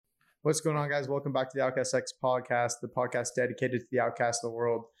What's going on, guys? Welcome back to the Outcast X Podcast, the podcast dedicated to the outcasts of the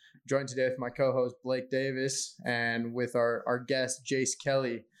world. I'm joined today with my co-host, Blake Davis, and with our guest, Jace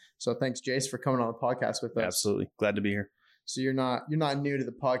Kelly. So thanks, Jace, for coming on the podcast with us. Absolutely. Glad to be here. So you're not new to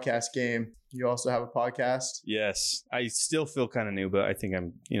the podcast game. You also have a podcast? Yes. I still feel kind of new, but I think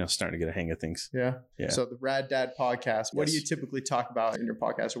I'm, starting to get a hang of things. Yeah. Yeah. So the Rad Dad Podcast, what do you typically talk about in your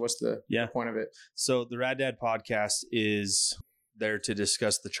podcast, or what's the point of it? So the Rad Dad Podcast is there to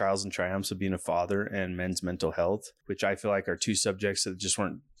discuss the trials and triumphs of being a father and men's mental health, which I feel like are two subjects that just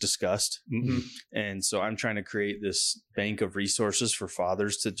weren't discussed. Mm-hmm. And so I'm trying to create this bank of resources for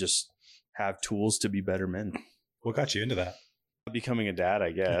fathers to just have tools to be better men. What got you into that? Becoming a dad,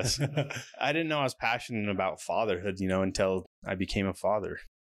 I guess. I didn't know I was passionate about fatherhood, until I became a father.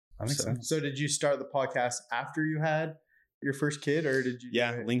 That makes sense. So did you start the podcast after you had your first kid, or did you?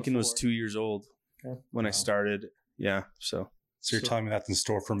 Yeah, Lincoln was 2 years old when I started. Yeah, So you're telling me that's in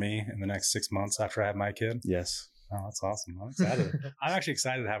store for me in the next 6 months after I have my kid? Yes. Oh, that's awesome. I'm excited. I'm actually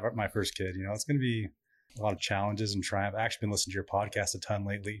excited to have my first kid. It's going to be a lot of challenges and triumph. I've actually been listening to your podcast a ton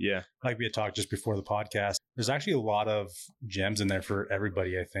lately. Yeah. Like we had talked just before the podcast. There's actually a lot of gems in there for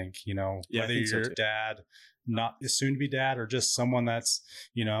everybody, I think. Whether you're a dad, not a soon-to-be dad, or just someone that's,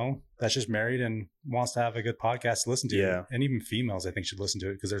 that's just married and wants to have a good podcast to listen to. Yeah. And even females, I think, should listen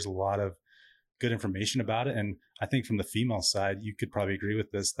to it because there's a lot of good information about it. And I think from the female side, you could probably agree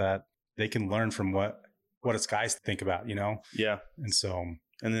with this, that they can learn from what us guys think about, Yeah.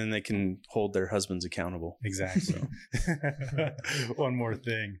 And then they can hold their husbands accountable. Exactly. One more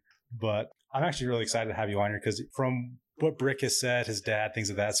thing. But I'm actually really excited to have you on here because from what Brick has said, his dad,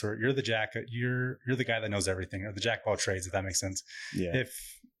 things of that sort, you're the guy that knows everything, or the jack of all trades, if that makes sense. Yeah. If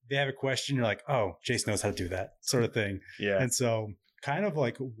they have a question, you're like, oh, Jace knows how to do that sort of thing. Yeah. And so kind of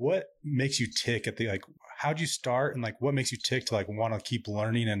like what makes you tick how'd you start, and what makes you tick to want to keep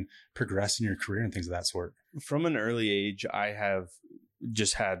learning and progress in your career and things of that sort? From an early age, I have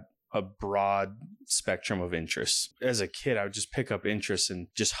just had a broad spectrum of interests. As a kid, I would just pick up interests and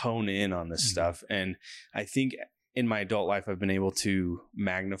just hone in on this stuff. And I think in my adult life, I've been able to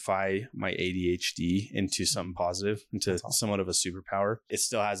magnify my ADHD into something positive, into somewhat of a superpower. It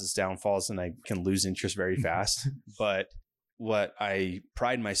still has its downfalls and I can lose interest very fast. But what I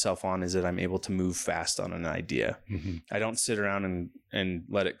pride myself on is that I'm able to move fast on an idea. Mm-hmm. I don't sit around and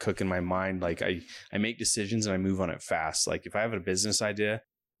let it cook in my mind. I make decisions and I move on it fast. If I have a business idea,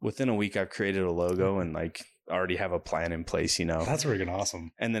 within a week I've created a logo and already have a plan in place, That's freaking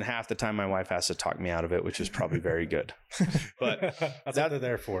awesome. And then half the time my wife has to talk me out of it, which is probably very good. But that's what they're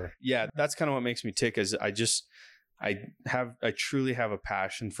there for. Yeah, that's kind of what makes me tick, is I truly have a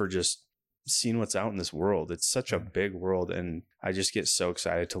passion for just seeing what's out in this world. It's such a big world, and I just get so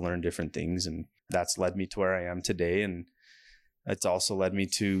excited to learn different things, and that's led me to where I am today. And it's also led me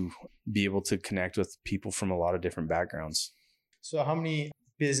to be able to connect with people from a lot of different backgrounds. So how many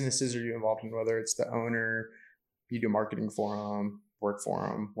businesses are you involved in, whether it's the owner, you do marketing for them, work for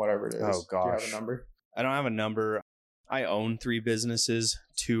them, whatever it is? Oh gosh. Do you have a number? I don't have a number. I own 3 businesses.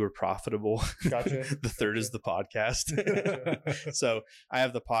 2 are profitable. Gotcha. The third is the podcast. So I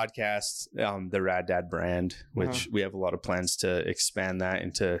have the podcast, the Rad Dad brand, which we have a lot of plans to expand that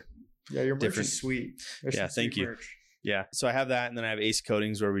into. Yeah, your merch is sweet. Thank you. Merch. Yeah. So I have that. And then I have Ace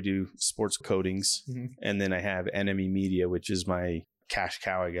Coatings, where we do sports coatings. Mm-hmm. And then I have Enemy Media, which is my cash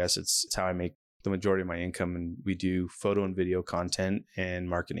cow, I guess. It's how I make the majority of my income. And we do photo and video content and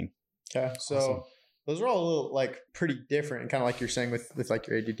marketing. Okay. So awesome. Those are all a little pretty different, kind of like you're saying with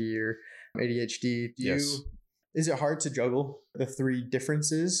your ADD or ADHD. Is it hard to juggle the 3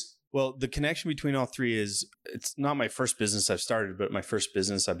 differences? Well, the connection between all 3 is, it's not my first business I've started, but my first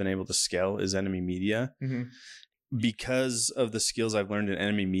business I've been able to scale is Enemy Media. Mm-hmm. Because of the skills I've learned in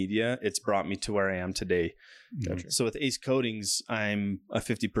Enemy Media, it's brought me to where I am today. Gotcha. So with Ace Coatings, I'm a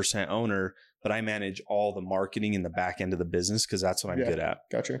 50% owner, but I manage all the marketing in the back end of the business because that's what I'm good at.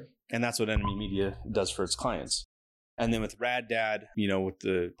 Gotcha. And that's what Enemy Media does for its clients. And then with Rad Dad, with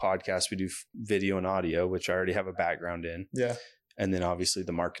the podcast, we do video and audio, which I already have a background in. Yeah. And then obviously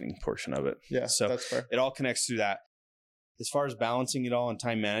the marketing portion of it. Yeah. So that's fair. It all connects through that. As far as balancing it all and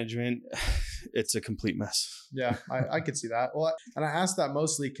time management, it's a complete mess. Yeah, I could see that. Well, and I asked that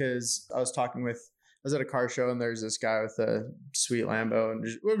mostly because I was at a car show and there's this guy with a sweet Lambo, and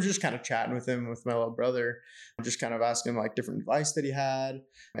we were just kind of chatting with him, with my little brother, just kind of asking him different advice that he had.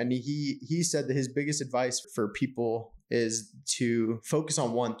 And he said that his biggest advice for people is to focus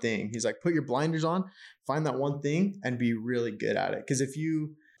on one thing. He's like, put your blinders on, find that one thing and be really good at it. Because if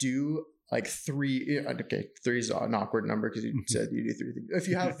you do 3, okay, 3 is an awkward number because you said you do 3 things. If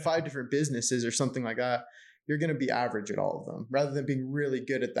you have 5 different businesses or something like that, you're going to be average at all of them rather than being really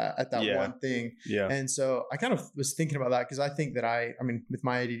good at that one thing. Yeah. And so I kind of was thinking about that because I think that I mean, with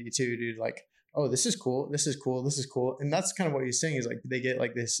my ADD too, dude, like, oh, this is cool. This is cool. This is cool. And that's kind of what he's saying is like, they get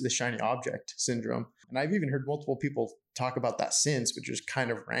like this shiny object syndrome. And I've even heard multiple people talk about that since, which is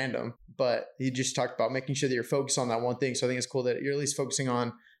kind of random, but he just talked about making sure that you're focused on that one thing. So I think it's cool that you're at least focusing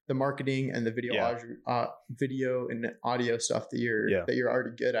on the marketing and the video and audio stuff that you're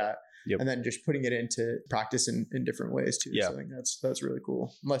already good at. Yep. And then just putting it into practice in different ways too. Yeah. So I think that's really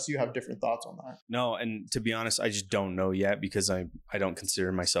cool. Unless you have different thoughts on that. No, and to be honest, I just don't know yet because I don't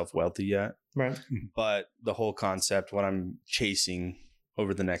consider myself wealthy yet. Right. But the whole concept, what I'm chasing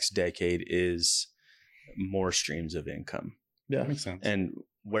over the next decade is more streams of income. Yeah. Makes sense. And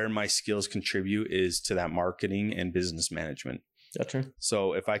where my skills contribute is to that marketing and business management. Gotcha.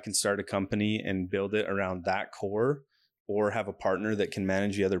 So if I can start a company and build it around that core, or have a partner that can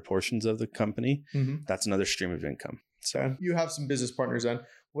manage the other portions of the company, that's another stream of income. So you have some business partners then.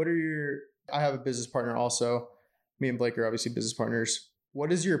 I have a business partner also. Me and Blake are obviously business partners.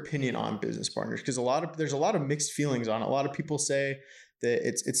 What is your opinion on business partners? Because there's a lot of mixed feelings on it. A lot of people say that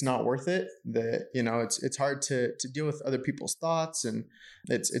it's not worth it, that, you know, it's hard to deal with other people's thoughts, and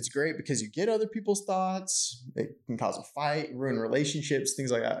it's great because you get other people's thoughts. It can cause a fight, ruin relationships,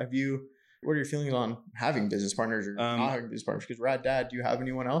 things like that. What are your feelings on having business partners or not having business partners? Because Rad Dad, do you have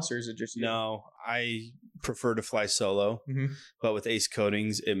anyone else or is it just you? No, I prefer to fly solo, but with Ace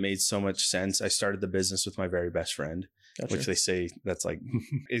Coatings, it made so much sense. I started the business with my very best friend, which they say that's like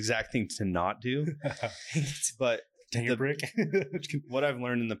exact thing to not do. But what I've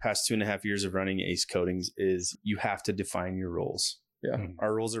learned in the past 2.5 years of running Ace Coatings is you have to define your roles. Yeah.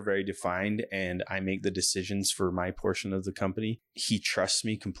 Our roles are very defined and I make the decisions for my portion of the company. He trusts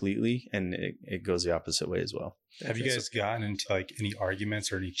me completely and it goes the opposite way as well. Have you guys gotten into like any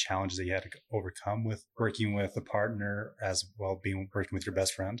arguments or any challenges that you had to overcome with working with a partner as well working with your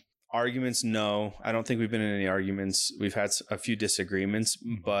best friend? Arguments? No, I don't think we've been in any arguments. We've had a few disagreements,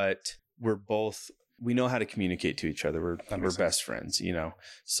 but we know how to communicate to each other. We're best friends, you know?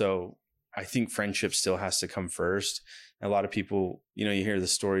 So I think friendship still has to come first. A lot of people, you know, you hear the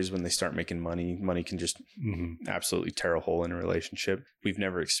stories when they start making money can just absolutely tear a hole in a relationship. We've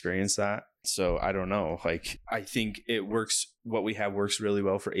never experienced that. So I don't know. Like, I think it works. What we have works really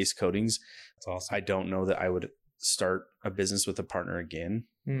well for Ace Coatings. That's awesome. I don't know that I would start a business with a partner again.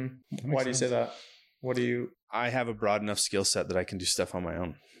 Why do you say that? I have a broad enough skill set that I can do stuff on my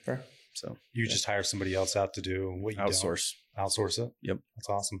own. Fair. So you just hire somebody else out to do what you outsource. Outsource it. Yep. That's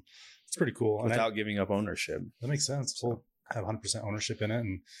awesome. It's pretty cool. Without giving up ownership. That makes sense. We'll have 100% ownership in it.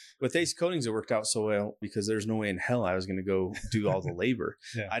 And with Ace Coatings, it worked out so well because there's no way in hell I was going to go do all the labor.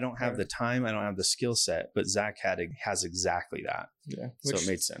 I don't have the time. I don't have the skill set, but Zach has exactly that. Yeah. So it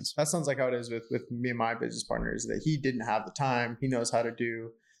made sense. That sounds like how it is with me and my business partners, that he didn't have the time. He knows how to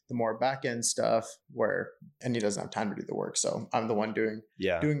do the more back end stuff and he doesn't have time to do the work. So I'm the one doing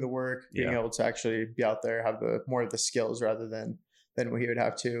the work, being able to actually be out there, have more of the skills rather than what he would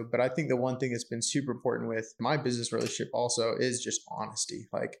have to. But I think the one thing that's been super important with my business relationship also is just honesty,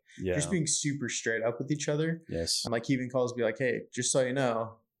 like just being super straight up with each other. Yes. And like he even calls me like, hey, just so you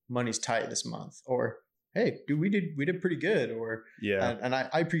know, money's tight this month, or hey, dude, we did pretty good, or and I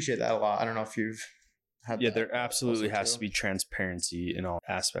appreciate that a lot. I don't know if you've had that. There absolutely has to be transparency in all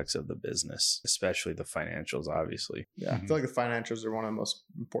aspects of the business, especially the financials, obviously. I feel like the financials are one of the most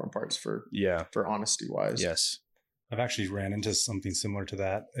important parts for honesty wise. Yes. I've actually ran into something similar to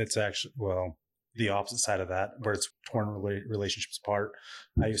that. It's actually, the opposite side of that, where it's torn relationships apart.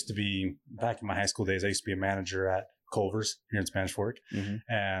 I used to be, back in my high school days, I used to be a manager at Culver's here in Spanish Fork.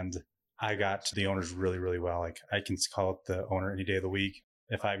 And I got to the owners really, really well. Like, I can call up the owner any day of the week.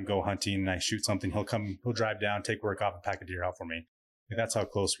 If I go hunting and I shoot something, he'll drive down, take work off, and pack a deer out for me. Like, that's how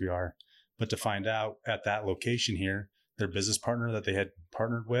close we are. But to find out at that location here, their business partner that they had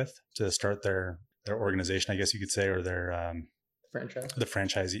partnered with to start their organization, I guess you could say, or their franchise, the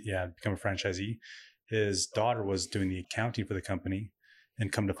franchisee, become a franchisee. His daughter was doing the accounting for the company,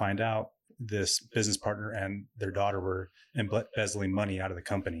 and come to find out, this business partner and their daughter were embezzling money out of the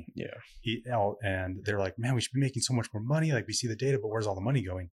company. And they're like, man, we should be making so much more money. Like, we see the data, but where's all the money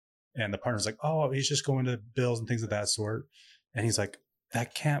going? And the partner's like, oh, he's just going to bills and things of that sort. And he's like,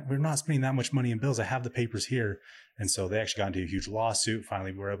 we're not spending that much money in bills. I have the papers here. And so they actually got into a huge lawsuit.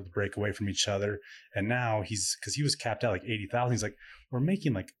 Finally, we were able to break away from each other. And now because he was capped out like 80,000. He's like, we're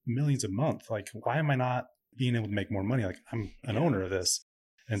making like millions a month. Like, why am I not being able to make more money? Like, I'm an owner of this.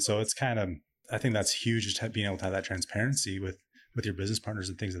 And so it's kind of, I think that's huge, just being able to have that transparency with your business partners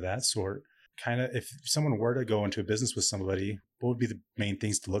and things of that sort. Kind of, if someone were to go into a business with somebody, what would be the main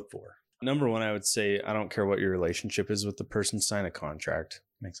things to look for? Number one, I would say, I don't care what your relationship is with the person, sign a contract.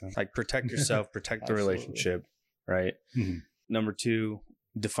 Makes sense. Like protect yourself, protect the relationship, right? Mm-hmm. Number two,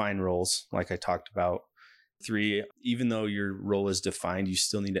 define roles, like I talked about. Three, even though your role is defined, you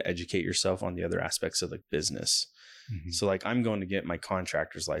still need to educate yourself on the other aspects of the business. Mm-hmm. So like I'm going to get my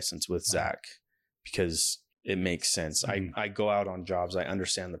contractor's license with Zach because it makes sense. Mm-hmm. I go out on jobs. I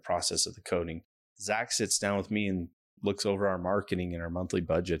understand the process of the coding. Zach sits down with me and looks over our marketing and our monthly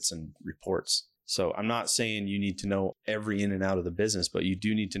budgets and reports. So I'm not saying you need to know every in and out of the business, but you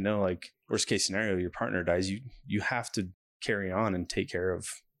do need to know, like, worst case scenario, your partner dies. You have to carry on and take care of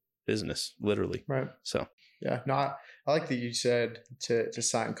business, literally. Right. So yeah, no, I like that you said to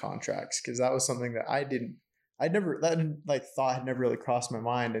sign contracts, because that was something that thought had never really crossed my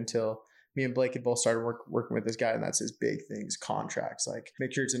mind until me and Blake had both started working with this guy, and that's his big thing is contracts. Like,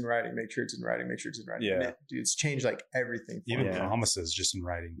 make sure it's in writing, make sure it's in writing, make sure it's in writing. Yeah. Dude, it's changed like everything. Even promises just in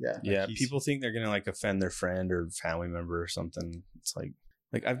writing. Yeah. Yeah. People think they're going to like offend their friend or family member or something. It's like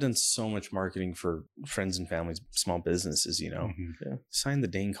I've done so much marketing for friends and families, small businesses, you know, Mm-hmm. sign the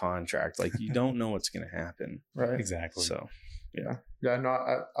dang contract. Like, you don't know what's going to happen. Right. Exactly. So, Yeah. No,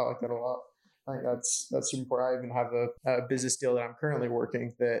 I like that a lot. I think that's super important. I even have a business deal that I'm currently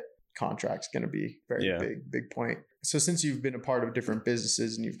working that contract's going to be very big point. So since you've been a part of different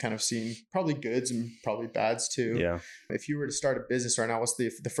businesses and you've kind of seen probably goods and probably bads too. Yeah. If you were to start a business right now, what's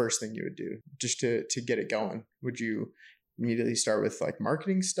the first thing you would do just to get it going? Would you immediately start with like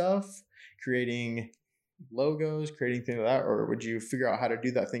marketing stuff, creating logos, creating things like that? Or would you figure out how to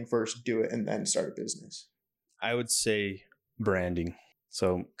do that thing first, do it, and then start a business? I would say branding.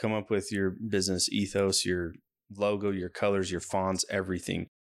 So come up with your business ethos, your logo, your colors, your fonts, everything,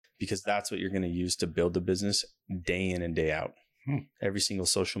 because that's what you're going to use to build the business day in and day out. Every single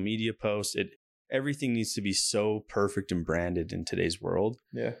social media post, everything needs to be so perfect and branded in today's world.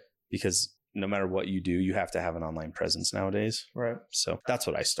 Yeah. Because no matter what you do, you have to have an online presence nowadays. Right. So that's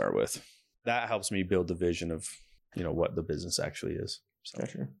what I start with. That helps me build the vision of, what the business actually is. So.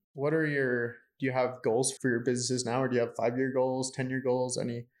 Gotcha. Do you have goals for your businesses now, or do you have 5-year goals, 10-year goals,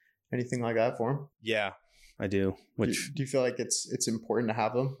 anything like that for them? Yeah, I do. Do you feel like it's important to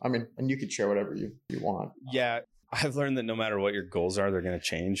have them? I mean, and you could share whatever you want. Yeah. I've learned that no matter what your goals are, they're going to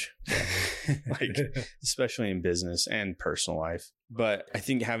change, like especially in business and personal life. But I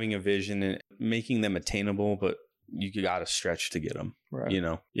think having a vision and making them attainable, but you got to stretch to get them, right?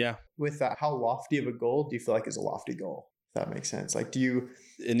 Yeah. With that, how lofty of a goal do you feel like is a lofty goal? If that makes sense. Like,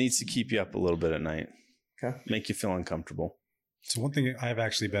 it needs to keep you up a little bit at night. Okay. Make you feel uncomfortable. So one thing I've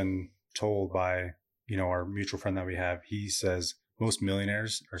actually been told by, our mutual friend that we have, he says most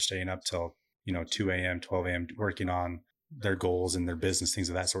millionaires are staying up till 2 a.m., 12 a.m. working on their goals and their business, things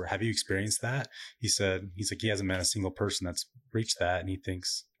of that sort. Have you experienced that? He's like, he hasn't met a single person that's reached that. And he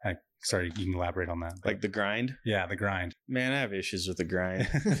thinks, sorry, you can elaborate on that. Like the grind? Yeah, the grind. Man, I have issues with the grind.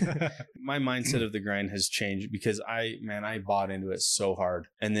 My mindset of the grind has changed because I bought into it so hard.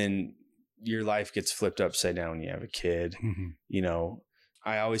 And then your life gets flipped upside down when you have a kid. Mm-hmm.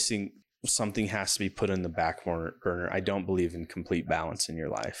 I always think something has to be put in the back burner. I don't believe in complete balance in your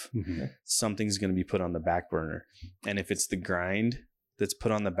life. Mm-hmm. Something's going to be put on the back burner. And if it's the grind that's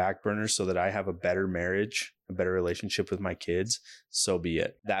put on the back burner so that I have a better marriage, a better relationship with my kids, so be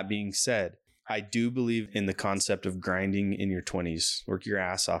it. That being said, I do believe in the concept of grinding in your 20s. Work your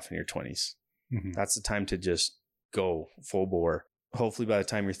ass off in your 20s. Mm-hmm. That's the time to just go full bore. Hopefully by the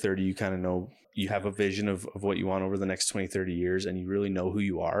time you're 30, you kind of know, you have a vision of what you want over the next 20, 30 years, and you really know who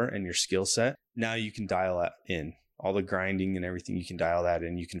you are and your skill set. Now you can dial that in. All the grinding and everything, you can dial that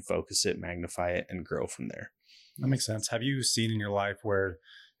in. You can focus it, magnify it, and grow from there. That makes sense. Have you seen in your life where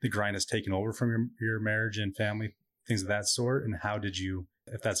the grind has taken over from your marriage and family, things of that sort? And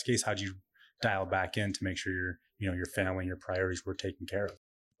if that's the case, how did you dial back in to make sure your family and your priorities were taken care of?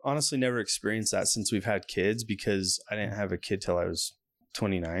 Honestly, never experienced that since we've had kids, because I didn't have a kid till I was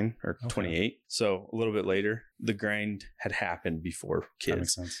 29 or 28. So a little bit later, the grind had happened before kids. That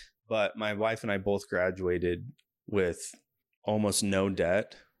makes sense. But my wife and I both graduated with almost no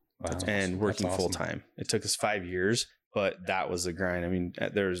debt. Wow. And working awesome. full time. It took us 5 years, but that was the grind. I mean,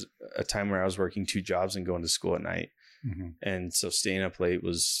 there was a time where I was working 2 jobs and going to school at night. Mm-hmm. And so staying up late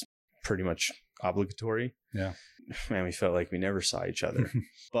was pretty much obligatory. Yeah. Man, we felt like we never saw each other.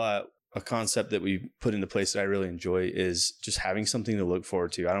 But a concept that we put into place that I really enjoy is just having something to look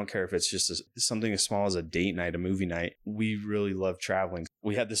forward to. I don't care if it's just something as small as a date night, a movie night. We really love traveling.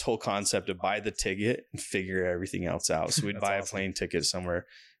 We had this whole concept of buy the ticket and figure everything else out. So we'd buy a plane ticket somewhere,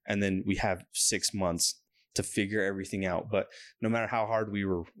 and then we have 6 months to figure everything out. But no matter how hard we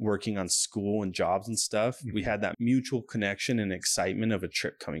were working on school and jobs and stuff, we had that mutual connection and excitement of a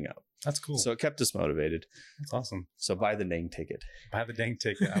trip coming up. That's cool. So it kept us motivated. That's awesome. So buy the dang ticket. Buy the dang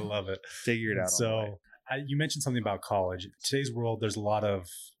ticket. I love it. Figure it out. So you mentioned something about college. In today's world, there's a lot of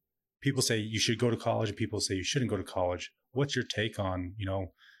people say you should go to college and people say you shouldn't go to college. What's your take on,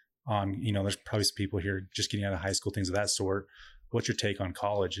 there's probably some people here just getting out of high school, things of that sort. What's your take on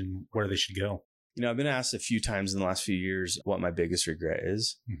college and where they should go? I've been asked a few times in the last few years what my biggest regret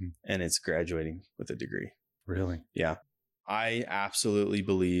is, and it's graduating with a degree. Really? Yeah. I absolutely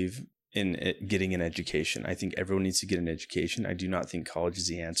believe in getting an education. I think everyone needs to get an education. I do not think college is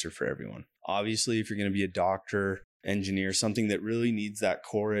the answer for everyone. Obviously, if you're going to be a doctor, engineer, something that really needs that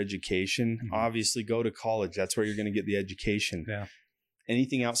core education, obviously go to college. That's where you're going to get the education. Yeah.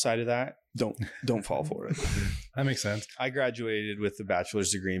 Anything outside of that, don't fall for it. That makes sense. I graduated with a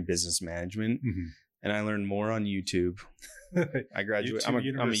bachelor's degree in business management, and I learned more on YouTube. I graduated. I'm a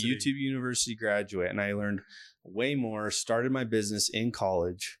YouTube University graduate, and I learned way more. Started my business in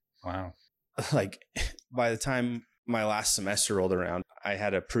college. Wow. Like by the time my last semester rolled around, I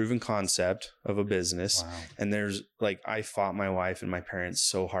had a proven concept of a business. Wow. And I fought my wife and my parents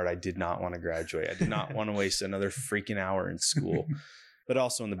so hard. I did not want to graduate. I did not want to waste another freaking hour in school. But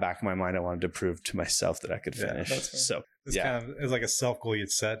also in the back of my mind, I wanted to prove to myself that I could finish. So it's it's like a self goal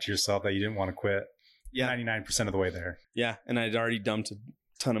you'd set to yourself that you didn't want to quit. Yeah. 99% of the way there. Yeah. And I'd already dumped a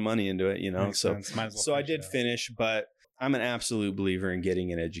ton of money into it, So I did finish, but I'm an absolute believer in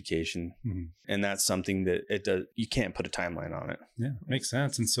getting an education. And that's something that you can't put a timeline on it. Yeah, makes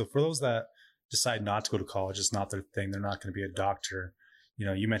sense. And so for those that decide not to go to college, it's not their thing. They're not going to be a doctor.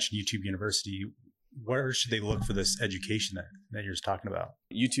 You mentioned YouTube University. Where should they look for this education that you're just talking about?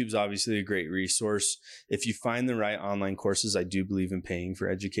 YouTube's obviously a great resource. If you find the right online courses, I do believe in paying for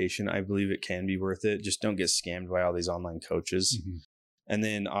education. I believe it can be worth it. Just don't get scammed by all these online coaches. And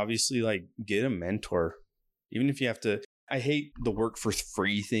then obviously get a mentor. Even if you have to, I hate the work for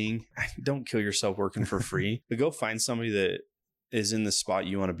free thing. Don't kill yourself working for free, but go find somebody that is in the spot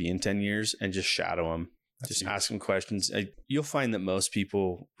you want to be in 10 years and just shadow them. Just ask them questions. You'll find that most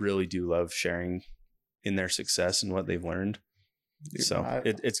people really do love sharing in their success and what they've learned. Dude, so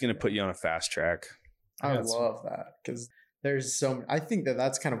it's going to put you on a fast track. I love that because there's I think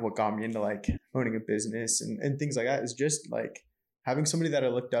that's kind of what got me into owning a business and things like that, is just having somebody that I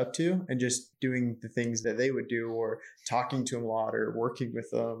looked up to and just doing the things that they would do, or talking to them a lot, or working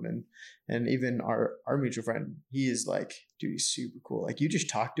with them. And even our mutual friend, he is dude, he's super cool. You just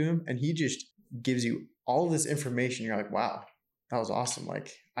talk to him and he just gives you all this information. You're like, wow, that was awesome.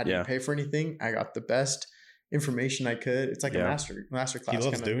 I didn't pay for anything. I got the best information I could. It's like a master class. He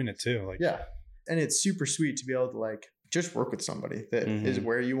loves doing it too. And it's super sweet to be able to just work with somebody that is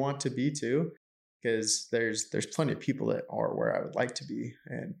where you want to be too. Because there's plenty of people that are where I would like to be.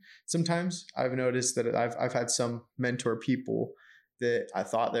 And sometimes I've noticed that I've had some mentor people that I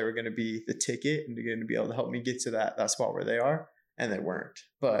thought they were going to be the ticket and going to be able to help me get to that spot where they are. And they weren't.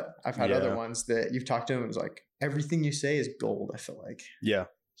 But I've had other ones that you've talked to them. It was everything you say is gold, I feel like. Yeah.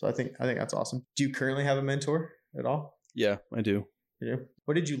 So I think that's awesome. Do you currently have a mentor at all? Yeah, I do. You do?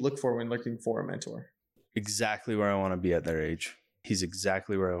 What did you look for when looking for a mentor? Exactly where I want to be at their age. He's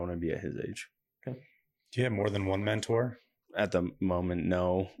exactly where I want to be at his age. Okay. Do you have more than one mentor? At the moment,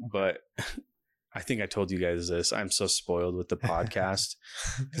 no. But I think I told you guys this. I'm so spoiled with the podcast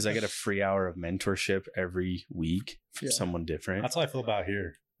because I get a free hour of mentorship every week from someone different. That's how I feel about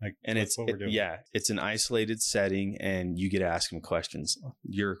here. And it's what we're doing. It's an isolated setting, and you get to ask them questions.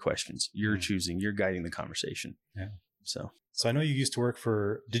 Your questions. You're choosing. You're guiding the conversation. Yeah. So I know you used to work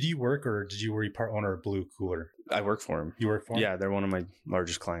for. Did you work, or were you part owner of Blue Cooler? I work for them. You work for them? Yeah, they're one of my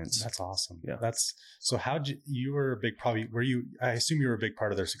largest clients. That's awesome. Yeah. So how'd you were a big I assume you were a big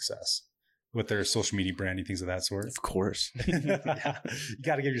part of their success with their social media branding, things of that sort. Of course. You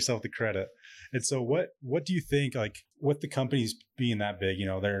got to give yourself the credit. And so what do you think, with the companies being that big,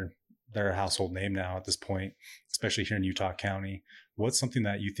 they're a household name now at this point, especially here in Utah County. What's something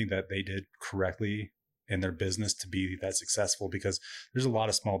that you think that they did correctly in their business to be that successful? Because there's a lot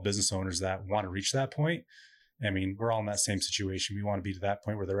of small business owners that want to reach that point. I mean, we're all in that same situation. We want to be to that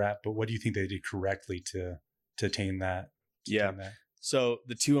point where they're at, but what do you think they did correctly to attain that? So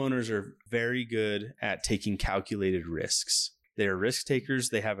the two owners are very good at taking calculated risks. They are risk takers.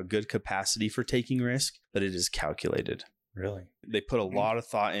 They have a good capacity for taking risk, but it is calculated. Really? They put a lot of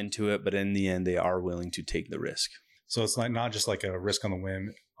thought into it, but in the end, they are willing to take the risk. So it's not just a risk on the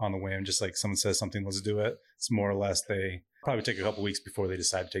whim, just someone says something, let's do it. It's more or less they probably take a couple of weeks before they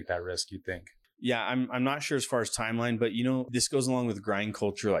decide to take that risk, you think? Yeah, I'm not sure as far as timeline, but this goes along with grind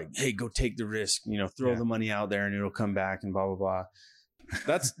culture. Hey, go take the risk, throw the money out there and it'll come back and blah, blah, blah.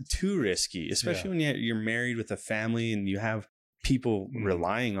 That's too risky, especially when you're married with a family and you have people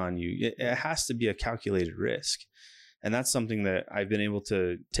relying on you. It has to be a calculated risk. And that's something that I've been able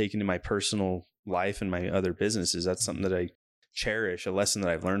to take into my personal life and my other businesses. That's something that I cherish. A lesson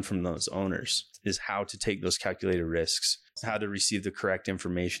that I've learned from those owners is how to take those calculated risks, how to receive the correct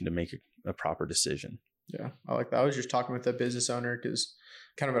information to make a proper decision. Yeah, I like that. I was just talking with a business owner because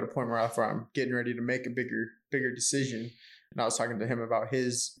kind of at a point where I'm getting ready to make a bigger decision. And I was talking to him about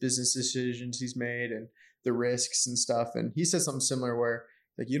his business decisions he's made and the risks and stuff. And he said something similar where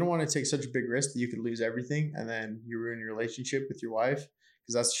like, you don't want to take such a big risk that you could lose everything and then you ruin your relationship with your wife,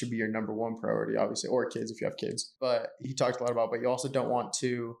 because that should be your number one priority, obviously, or kids if you have kids. But he talked a lot about, but you also don't want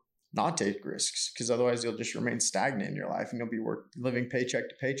to not take risks, because otherwise you'll just remain stagnant in your life and you'll be living paycheck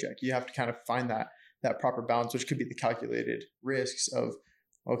to paycheck. You have to kind of find that proper balance, which could be the calculated risks of,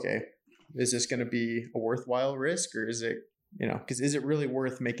 okay, is this going to be a worthwhile risk, or is it, because is it really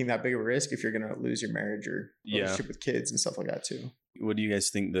worth making that big of a risk if you're going to lose your marriage or relationship with kids and stuff like that too? What do you guys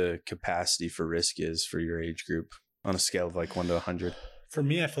think the capacity for risk is for your age group on a scale of like 1 to 100? For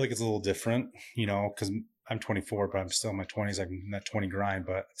me, I feel like it's a little different, because I'm 24, but I'm still in my 20s. I'm in that 20 grind,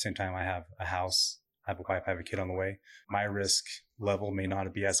 but at the same time, I have a house, I have a wife, I have a kid on the way. My risk level may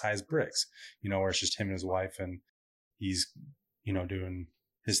not be as high as Brick's, where it's just him and his wife and he's, doing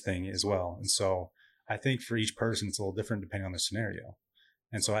his thing as well. And so I think for each person, it's a little different depending on the scenario.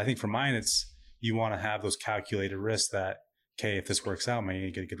 And so I think for mine, it's, you want to have those calculated risks that, okay, if this works out, am I going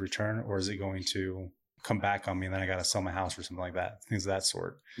to get a good return, or is it going to come back on me and then I got to sell my house or something like that, things of that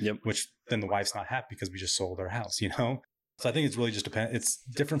sort. Yep. Which then the wife's not happy because we just sold our house, So I think it's really just it's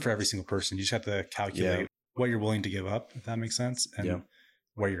different for every single person. You just have to calculate what you're willing to give up, if that makes sense, and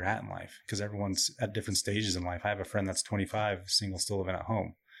where you're at in life, because everyone's at different stages in life. I have a friend that's 25, single, still living at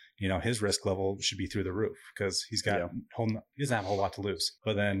home. His risk level should be through the roof because he doesn't have a whole lot to lose.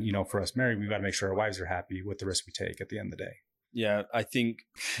 But then, for us married, we've got to make sure our wives are happy with the risk we take at the end of the day. Yeah, I think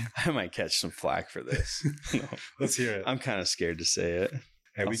I might catch some flack for this. Let's hear it. I'm kind of scared to say it.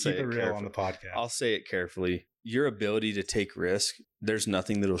 Hey, we keep it real on the podcast. I'll say it carefully. Your ability to take risk, there's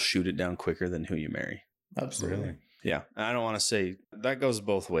nothing that'll shoot it down quicker than who you marry. Absolutely. Really? Yeah. And I don't want to say that goes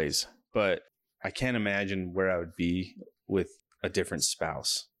both ways, but I can't imagine where I would be with a different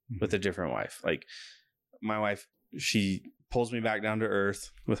spouse, with a different wife. Like my wife, she pulls me back down to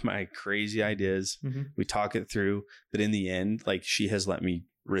earth with my crazy ideas. Mm-hmm. We talk it through, but in the end, like she has let me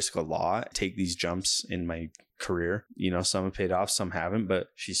risk a lot, take these jumps in my career. Some have paid off, some haven't, but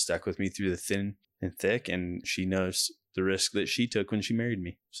she's stuck with me through the thin and thick, and she knows the risk that she took when she married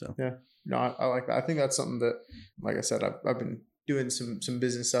me. So yeah, no, I like that. I think that's something that, like I said, I've been doing some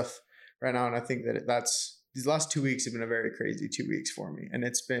business stuff right now, and I think that these last 2 weeks have been a very crazy 2 weeks for me, and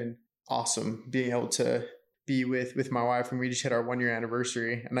it's been awesome being able to be with my wife, and we just hit our 1 year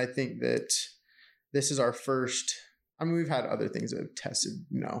anniversary. And I think that this is our first, we've had other things that have tested,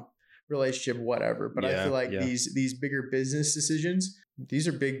 relationship, whatever, but I feel like these bigger business decisions, these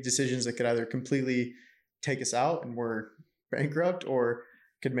are big decisions that could either completely take us out and we're bankrupt, or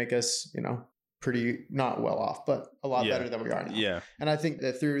could make us, pretty not well off, but a lot better than we are now. Yeah. And I think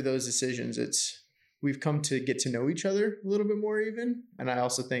that through those decisions, we've come to get to know each other a little bit more even. And I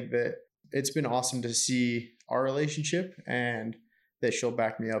also think that it's been awesome to see our relationship, and that she'll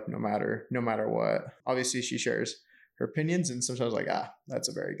back me up no matter what. Obviously she shares her opinions, and sometimes like, that's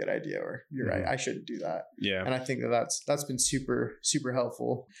a very good idea, or you're right, I shouldn't do that. Yeah. And I think that's been super, super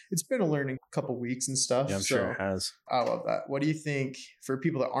helpful. It's been a learning couple weeks and stuff. Yeah, I'm sure it has. I love that. What do you think for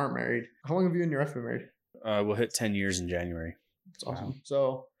people that aren't married? How long have you and your wife been married? We'll hit 10 years in January. That's awesome. Wow.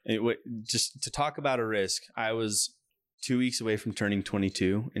 So just to talk about a risk, I was 2 weeks away from turning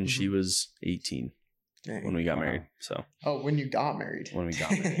 22, and she was 18 when we got married. So when you got married. When we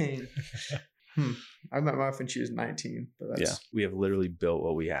got married. I met my wife when she was 19. But we have literally built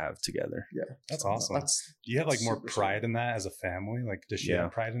what we have together. Yeah, that's awesome. Do you have like more pride in that as a family? Like, does she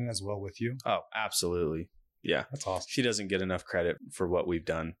have pride in it as well with you? Oh, absolutely. Yeah, that's awesome. She doesn't get enough credit for what we've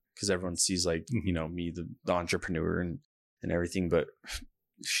done, because everyone sees like me, the entrepreneur and everything. But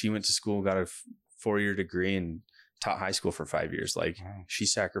she went to school, got a 4-year degree, and taught high school for 5 years. Like, she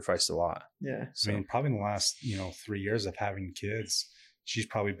sacrificed a lot. Yeah. So, probably in the last 3 years of having kids, she's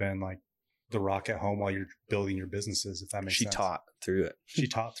probably been like the rock at home while you're building your businesses, if that makes sense. She taught through it. She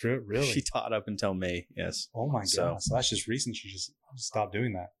taught through it? Really? She taught up until May. Yes. Oh my God. So that's just recent. She just stopped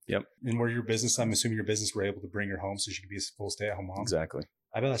doing that. Yep. And where your business, I'm assuming your business were able to bring her home so she could be a full stay-at-home mom. Exactly.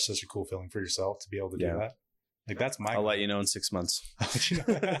 I bet that's such a cool feeling for yourself to be able to do that. Like, that's my I'll let you know in 6 months.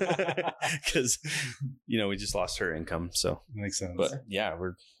 Because, we just lost her income. So makes sense. But yeah,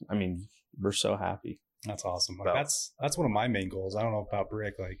 we're so happy. That's awesome. Like, that's one of my main goals. I don't know about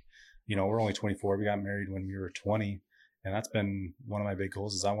Brick. Like, we're only 24. We got married when we were 20. And that's been one of my big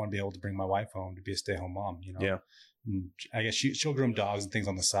goals is I want to be able to bring my wife home to be a stay-at-home mom, you know? Yeah. And I guess she'll groom dogs and things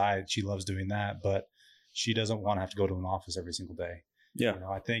on the side. She loves doing that, but she doesn't want to have to go to an office every single day. Yeah. You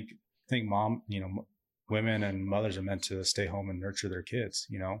know, I think mom, you know, women and mothers are meant to stay home and nurture their kids,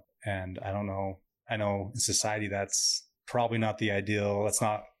 you know? And I don't know. I know in society, that's probably not the ideal. That's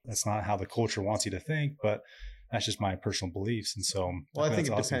not how the culture wants you to think, but that's just my personal beliefs. And so, well, I think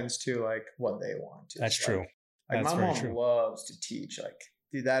it depends too, like what they want to. That's true. Like that's my mom loves to teach. Like,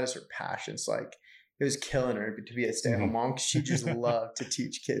 dude, that is her passion. It's like, it was killing her to be a stay-at-home mom because she just loved to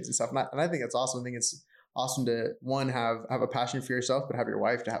teach kids and stuff. And I think it's awesome. I think it's awesome to have a passion for yourself, but have your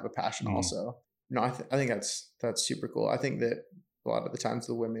wife to have a passion also. No, I think that's super cool. I think that a lot of the times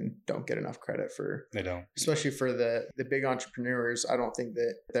the women don't get enough credit for, they don't, especially for the big entrepreneurs. I don't think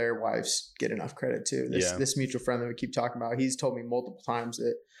that their wives get enough credit too. This mutual friend that we keep talking about, he's told me multiple times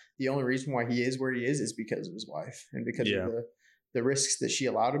that the only reason why he is where he is because of his wife and because of the risks that she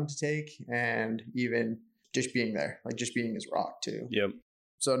allowed him to take, and even just being there, like just being his rock too. Yep.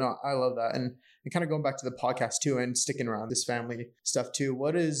 So no, I love that. And kind of going back to the podcast too, and sticking around this family stuff too,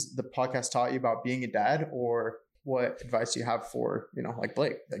 what has the podcast taught you about being a dad, or what advice do you have for, you know, like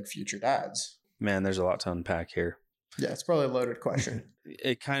Blake, like future dads? Man, there's a lot to unpack here. Yeah, it's probably a loaded question.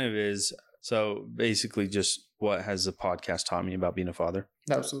 It kind of is. So basically just what has the podcast taught me about being a father?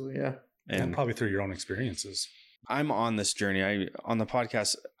 Absolutely, yeah. And probably through your own experiences. I'm on this journey. On the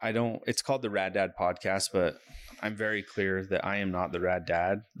podcast, it's called the Rad Dad Podcast, but I'm very clear that I am not the Rad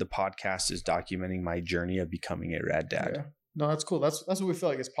Dad. The podcast is documenting my journey of becoming a Rad Dad. Yeah. No, that's cool. That's what we feel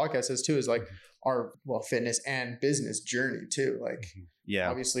like this podcast is too, is like our fitness and business journey too. Like,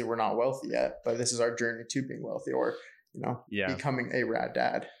 obviously we're not wealthy yet, but this is our journey to being wealthy, or, you know, becoming a Rad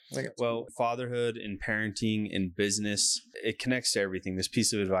Dad. Well, fatherhood and parenting and business, it connects to everything. This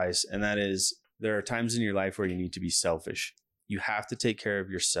piece of advice, and that is, there are times in your life where you need to be selfish. You have to take care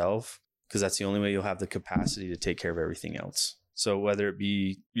of yourself because that's the only way you'll have the capacity to take care of everything else. So whether it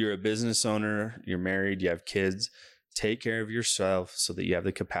be you're a business owner, you're married, you have kids, take care of yourself so that you have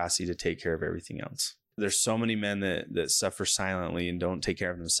the capacity to take care of everything else. There's so many men that suffer silently and don't take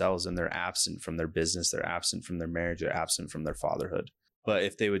care of themselves, and they're absent from their business, they're absent from their marriage, they're absent from their fatherhood. But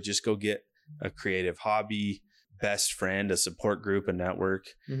if they would just go get a creative hobby, best friend, a support group, a network,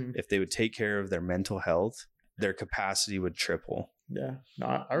 if they would take care of their mental health, their capacity would triple. Yeah,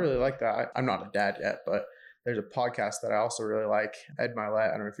 no, I really like that. I'm not a dad yet, but there's a podcast that I also really like, Ed Milet.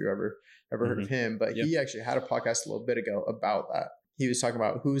 I don't know if you ever heard of him, but he actually had a podcast a little bit ago about that. He was talking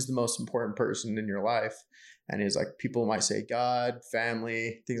about who's the most important person in your life. And he was like, people might say God,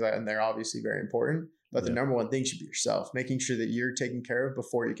 family, things like that, and they're obviously very important. But the number one thing should be yourself, making sure that you're taken care of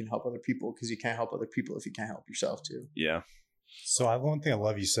before you can help other people, because you can't help other people if you can't help yourself too. Yeah. So one thing I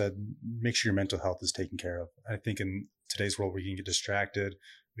love, you said, make sure your mental health is taken care of. I think in today's world, we can get distracted,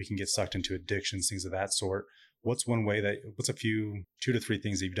 we can get sucked into addictions, things of that sort. What's a few 2 to 3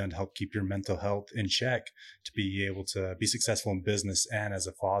 things that you've done to help keep your mental health in check to be able to be successful in business and as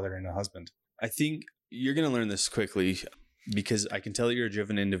a father and a husband? I think you're going to learn this quickly, because I can tell that you're a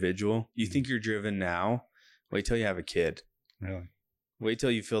driven individual. You think you're driven now. Wait till you have a kid. Really? Wait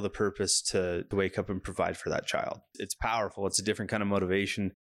till you feel the purpose to wake up and provide for that child. It's powerful. It's a different kind of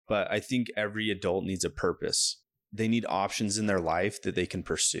motivation. But I think every adult needs a purpose. They need options in their life that they can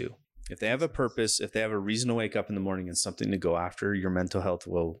pursue. If they have a purpose, if they have a reason to wake up in the morning and something to go after, your mental health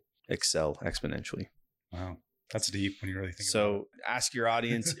will excel exponentially. Wow. That's deep when you really think about it. So ask your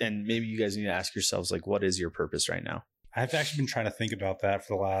audience, and maybe you guys need to ask yourselves, like, what is your purpose right now? I've actually been trying to think about that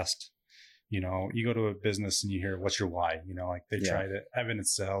for the last, you go to a business and you hear, what's your why? Like they try to, I've been in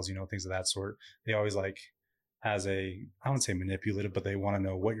sales, things of that sort. They always I wouldn't say manipulative, but they want to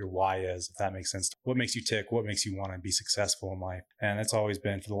know what your why is, if that makes sense. What makes you tick? What makes you want to be successful in life? And it's always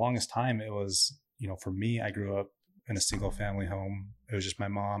been, for the longest time, it was, for me, I grew up in a single family home. It was just my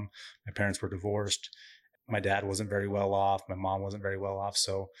mom. My parents were divorced. My dad wasn't very well off. My mom wasn't very well off.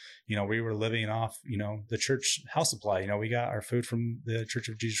 So, we were living off, the church house supply. We got our food from the Church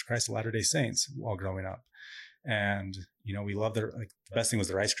of Jesus Christ of Latter-day Saints while growing up. And, we loved the best thing was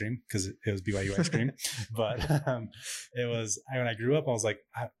their ice cream, because it was BYU ice cream. But it was, when I grew up, I was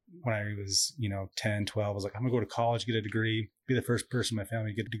when I was, 10, 12, I was like, I'm gonna go to college, get a degree, be the first person in my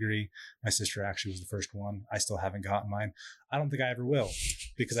family to get a degree. My sister actually was the first one. I still haven't gotten mine. I don't think I ever will,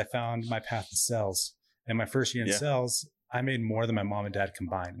 because I found my path in sales. And my first year in sales, I made more than my mom and dad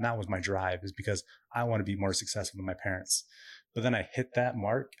combined. And that was my drive, is because I want to be more successful than my parents. But then I hit that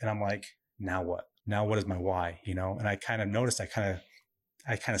mark and I'm like, now what? Now what is my why? And I kind of noticed I kind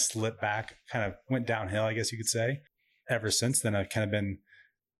of slipped back, kind of went downhill, I guess you could say. Ever since then, I've kind of been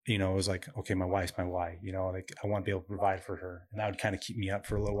it was like, okay, my wife's my wife, like I want to be able to provide for her. And that would kind of keep me up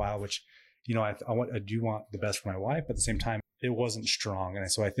for a little while, which, I do want the best for my wife, but at the same time, it wasn't strong.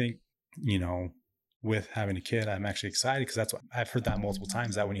 And so I think, with having a kid, I'm actually excited because that's what I've heard that multiple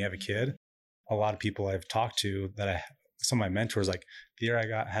times, that when you have a kid, a lot of people I've talked to some of my mentors, like the year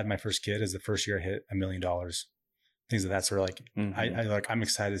I had my first kid is the first year I hit $1 million. Things of that sort of like, I'm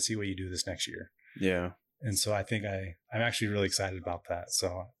excited to see what you do this next year. Yeah. And so I think I'm actually really excited about that.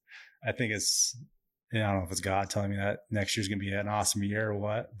 So I think it's, I don't know if it's God telling me that next year's going to be an awesome year or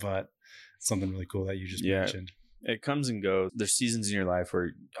what, but it's something really cool that you just mentioned. It comes and goes. There's seasons in your life where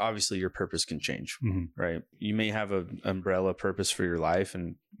obviously your purpose can change, right? You may have an umbrella purpose for your life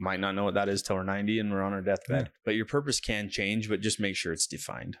and might not know what that is till we're 90 and we're on our deathbed, but your purpose can change, but just make sure it's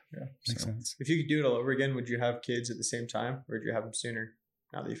defined. Yeah. Makes sense. If you could do it all over again, would you have kids at the same time or would you have them sooner?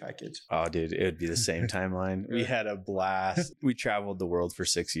 Now that you've had kids. Oh, dude, it would be the same timeline. We had a blast. We traveled the world for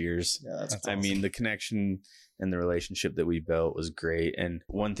 6 years. Yeah, that's awesome. I mean, the connection and the relationship that we built was great. And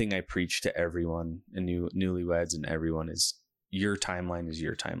one thing I preach to everyone and newlyweds and everyone is your timeline is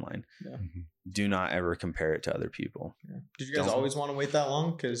your timeline. Yeah. Do not ever compare it to other people. Yeah. Did you guys always want to wait that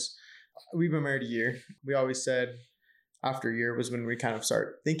long? Because we've been married a year. We always said after a year was when we kind of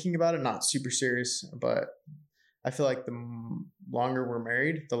start thinking about it, not super serious, but I feel like the longer we're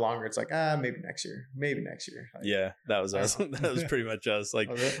married, the longer it's like, maybe next year. Like, yeah, that was us. That was pretty much us.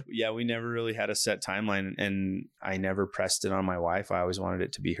 Like, yeah, we never really had a set timeline and I never pressed it on my wife. I always wanted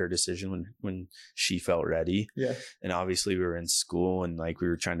it to be her decision when she felt ready. Yeah. And obviously we were in school and like we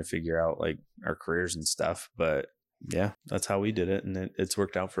were trying to figure out like our careers and stuff, but yeah, that's how we did it. And it's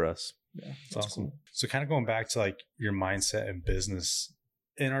worked out for us. Yeah. That's awesome. Cool. So kind of going back to like your mindset in business,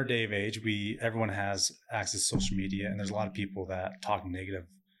 in our day of age, everyone has access to social media and there's a lot of people that talk negative.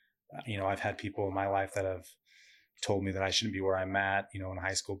 I've had people in my life that have told me that I shouldn't be where I'm at, in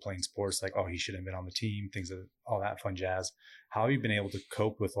high school playing sports, like, oh, he shouldn't have been on the team, all that fun jazz. How have you been able to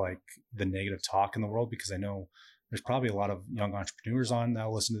cope with like the negative talk in the world? Because I know there's probably a lot of young entrepreneurs on that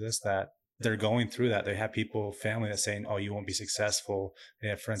will listen to this that they're going through that. They have family that's saying, oh, you won't be successful. They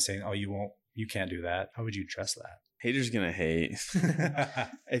have friends saying, oh, you can't do that. How would you address that? Haters gonna hate.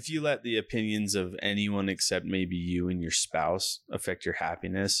 If you let the opinions of anyone except maybe you and your spouse affect your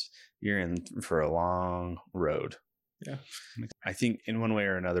happiness, you're in for a long road. Yeah. I think in one way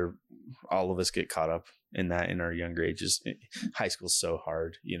or another, all of us get caught up in that in our younger ages. High school's so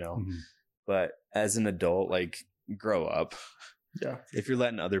hard, but as an adult, like grow up. Yeah. If you're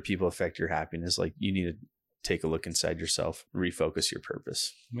letting other people affect your happiness, like you need to take a look inside yourself, refocus your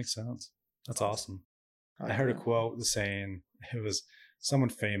purpose. Makes sense. That's awesome. I heard a quote saying, it was someone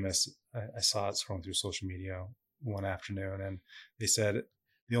famous. I saw it scrolling through social media one afternoon, and they said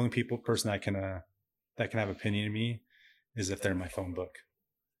the only person that can have opinion of me is if they're in my phone book,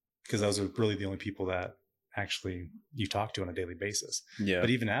 because those are really the only people that actually you talk to on a daily basis. Yeah. But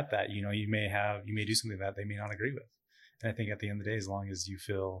even at that, you may do something that they may not agree with, and I think at the end of the day, as long as you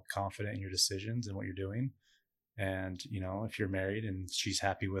feel confident in your decisions and what you're doing. And, if you're married and she's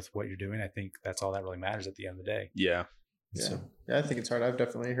happy with what you're doing, I think that's all that really matters at the end of the day. Yeah. Yeah. So, yeah, I think it's hard. I've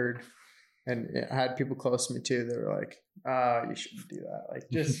definitely heard, and I had people close to me too. That were like, you shouldn't do that. Like,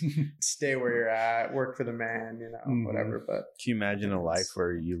 just stay where you're at, work for the man, whatever. But can you imagine a life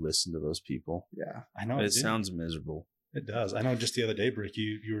where you listen to those people? Yeah. I know. It sounds miserable. It does. I know just the other day, Brick,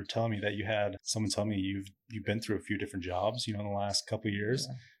 you were telling me that you had someone tell me you've been through a few different jobs, in the last couple of years.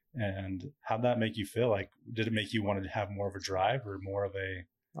 Yeah. And how'd that make you feel? Like, did it make you want to have more of a drive or more of a?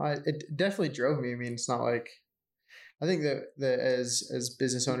 It definitely drove me. I mean, it's not like, I think that as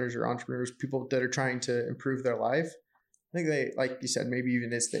business owners or entrepreneurs, people that are trying to improve their life, I think they, like you said, maybe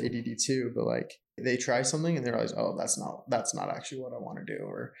even it's the ADD too, but like they try something and they realize, oh, that's not actually what I want to do.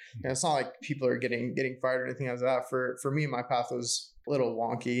 Or it's not like people are getting fired or anything like that. For me, my path was a little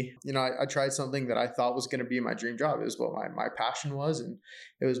wonky. I tried something that I thought was going to be my dream job. It was what my passion was. And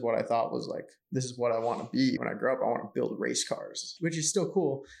it was what I thought was like, this is what I want to be. When I grow up, I want to build race cars, which is still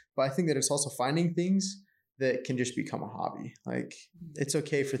cool. But I think that it's also finding things that can just become a hobby. Like, it's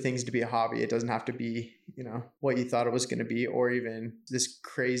okay for things to be a hobby. It doesn't have to be, what you thought it was going to be, or even this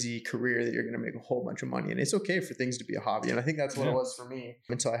crazy career that you're going to make a whole bunch of money. And it's okay for things to be a hobby. And I think that's what it was for me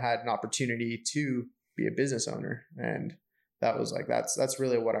until I had an opportunity to be a business owner. And that was like, that's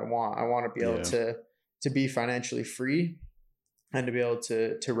really what I want. I want to be able to be financially free and to be able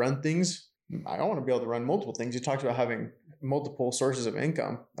to run things. I want to be able to run multiple things. You talked about having multiple sources of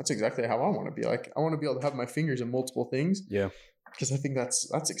income. That's exactly how I want to be. Like, I want to be able to have my fingers in multiple things. Yeah. Because I think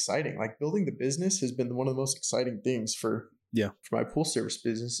that's exciting. Like, building the business has been one of the most exciting things for my pool service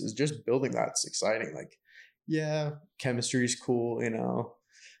business, is just building that. It's exciting. Like, yeah, chemistry is cool,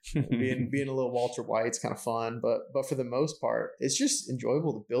 being a little Walter White's kind of fun, but for the most part, it's just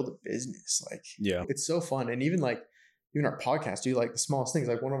enjoyable to build a business. Like, it's so fun. And even our podcast, dude, like the smallest things,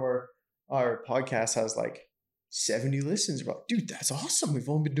 like one of our podcasts has like 70 listens. We're like, dude, that's awesome. We've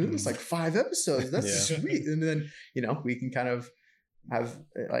only been doing this like 5 episodes. That's sweet. And then, we can kind of have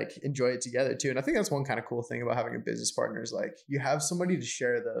like enjoy it together too. And I think that's one kind of cool thing about having a business partner is like you have somebody to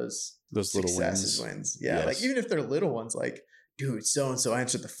share those little wins. Yeah. Yes. Like even if they're little ones, like, dude, so-and-so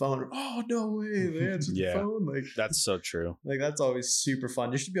answered the phone. Oh, no way. They answered the phone. Like, that's so true. Like, that's always super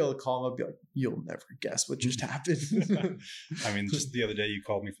fun. You should be able to call them up and be like, you'll never guess what just happened. I mean, just the other day you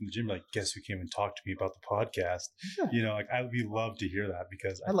called me from the gym, like, guess who came and talked to me about the podcast? Yeah. Like, I would love to hear that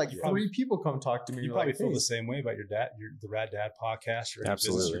because I had like 3 people come talk to me. You probably feel the same way about your dad, the Rad Dad podcast or the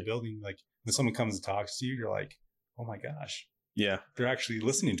business you're building. Like, when someone comes and talks to you, you're like, oh my gosh. Yeah. They're actually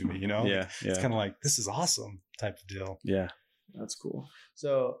listening to me, Yeah. It's kind of like, this is awesome type of deal. Yeah. That's cool.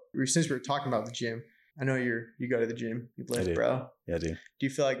 So since we were talking about the gym, I know you go to the gym, you lift, bro. Yeah, I do. Do you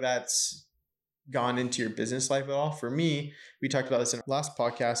feel like that's gone into your business life at all? For me, we talked about this in our last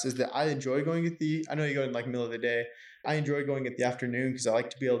podcast, is that I enjoy going I know you go in like middle of the day. I enjoy going at the afternoon because I like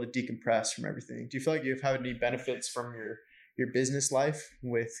to be able to decompress from everything. Do you feel like you've had any benefits from your business life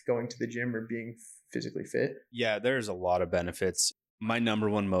with going to the gym or being physically fit? Yeah, there's a lot of benefits. My number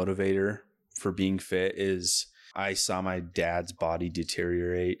one motivator for being fit is I saw my dad's body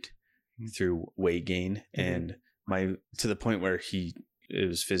deteriorate through weight gain and to the point where it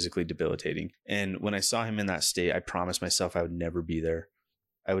was physically debilitating. And when I saw him in that state, I promised myself I would never be there.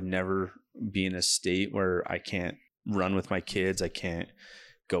 I would never be in a state where I can't run with my kids. I can't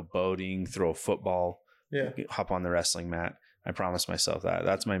go boating, throw a football, hop on the wrestling mat. I promised myself that.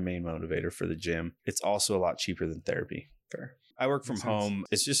 That's my main motivator for the gym. It's also a lot cheaper than therapy. Fair. I work from home.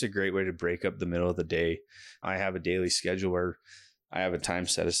 It's just a great way to break up the middle of the day. I have a daily schedule where I have a time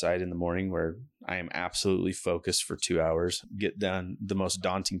set aside in the morning where I am absolutely focused for 2 hours, get done the most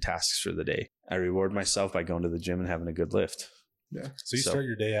daunting tasks for the day. I reward myself by going to the gym and having a good lift. Yeah. So you start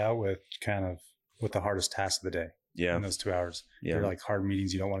your day out with the hardest task of the day. Yeah. In those 2 hours. Yeah. They're like hard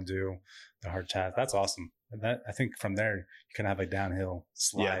meetings you don't want to do, the hard task. That's awesome. And that, I think from there, you can have a downhill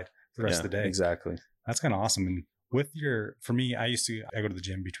slide for the rest of the day. Exactly. That's kind of awesome. And for me, I go to the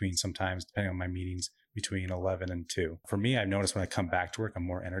gym between sometimes, depending on my meetings, between 11 and 2. For me, I've noticed when I come back to work, I'm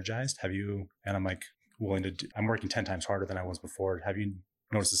more energized. And I'm like I'm working 10 times harder than I was before. Have you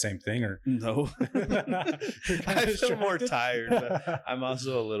noticed the same thing or? No. I feel more tired, but I'm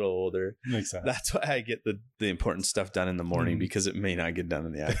also a little older. Makes sense. That's why I get the important stuff done in the morning because it may not get done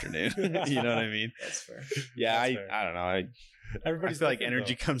in the afternoon. You know what I mean? That's fair. Yeah. I don't know. I feel like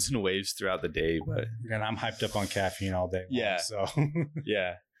energy comes in waves throughout the day, but and I'm hyped up on caffeine all day. Yeah. So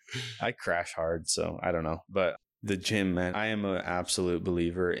yeah, I crash hard. So I don't know, but the gym, man, I am an absolute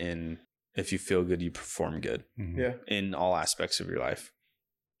believer in if you feel good, you perform good. Yeah. In all aspects of your life.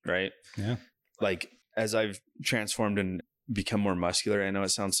 Right. Yeah. Like as I've transformed and become more muscular, I know it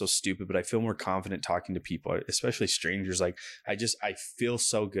sounds so stupid, but I feel more confident talking to people, especially strangers. Like I feel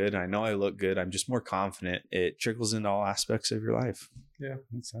so good. I know I look good. I'm just more confident. It trickles into all aspects of your life. Yeah.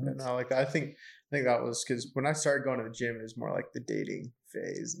 No, like I think that was because when I started going to the gym, it was more like the dating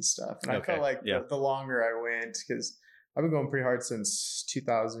phase and stuff. And I felt like the longer I went, because I've been going pretty hard since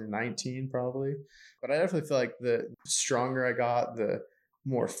 2019 probably, but I definitely feel like the stronger I got, the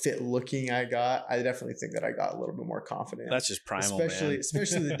more fit looking I got. I definitely think that I got a little bit more confident. That's just primal,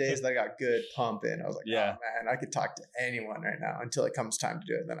 especially the days that I got good pump in. I was like, oh man, I could talk to anyone right now until it comes time to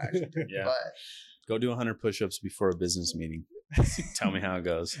do it. Then I actually do it. Yeah. But go do 100 push-ups before a business meeting. Tell me how it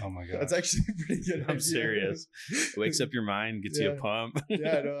goes. Oh my God. That's actually pretty good. I'm serious. It wakes up your mind, gets you a pump.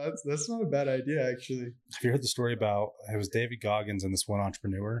 Yeah, no, that's not a bad idea actually. Have you heard the story about it was David Goggins and this one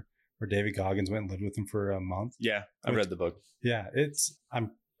entrepreneur where David Goggins went and lived with him for a month? Yeah, I've read the book. Yeah,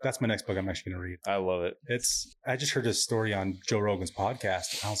 that's my next book I'm actually going to read. I love it. I just heard this story on Joe Rogan's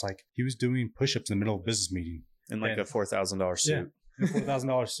podcast. And I was like, he was doing push-ups in the middle of a business meeting. In like a $4,000 suit. Yeah, a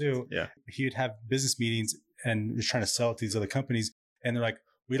 $4,000 suit. Yeah. He would have business meetings and was trying to sell it to these other companies. And they're like,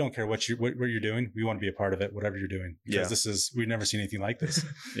 we don't care what you're doing. We want to be a part of it, whatever you're doing. Because we've never seen anything like this.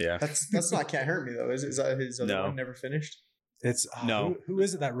 Yeah. That's not Can't Hurt Me though. Is that his other one never finished? It's no. Who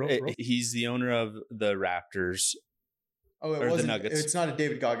is it that wrote? He's the owner of the Raptors. Oh, it wasn't the Nuggets. It's not a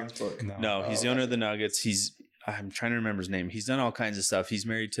David Goggins book. No, he's the owner of the Nuggets. I'm trying to remember his name. He's done all kinds of stuff. He's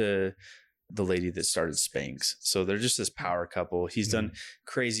married to the lady that started Spanx. So they're just this power couple. He's done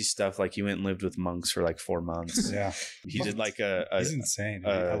crazy stuff. Like he went and lived with monks for like 4 months. Yeah. He did like he's insane.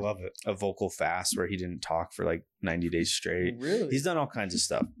 I love it. A vocal fast where he didn't talk for like 90 days straight. Really? He's done all kinds of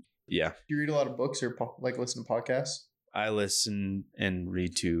stuff. Yeah. Do you read a lot of books or like listen to podcasts? I listen and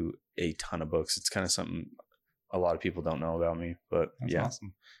read to a ton of books. It's kind of something a lot of people don't know about me, but That's yeah.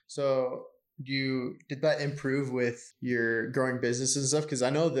 awesome. So did that improve with your growing business and stuff? Because I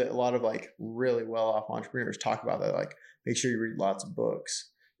know that a lot of like really well-off entrepreneurs talk about that, like make sure you read lots of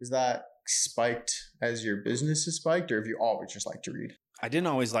books. Is that spiked as your business is spiked, or have you always just liked to read? I didn't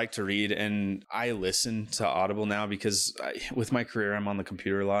always like to read, and I listen to Audible now because with my career, I'm on the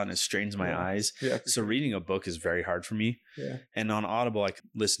computer a lot and it strains my eyes. Yeah. So reading a book is very hard for me. Yeah. And on Audible, I can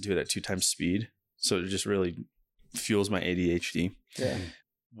listen to it at 2 times speed. So it just really fuels my ADHD. Yeah.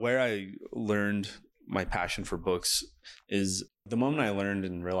 Where I learned my passion for books is the moment I learned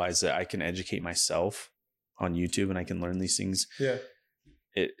and realized that I can educate myself on YouTube and I can learn these things. Yeah.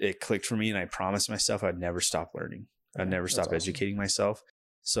 It clicked for me, and I promised myself I'd never stop learning. I'd never stop awesome. educating myself.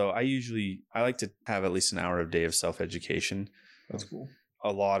 So I like to have at least an hour a day of self-education. That's cool.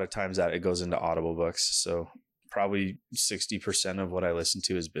 A lot of times that it goes into Audible books. So probably 60% of what I listen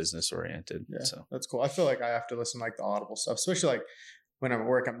to is business oriented. Yeah, so that's cool. I feel like I have to listen to like the Audible stuff, especially like when I'm at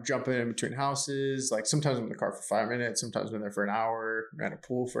work, I'm jumping in between houses. Like sometimes I'm in the car for 5 minutes, sometimes I'm in there for an hour, I'm at a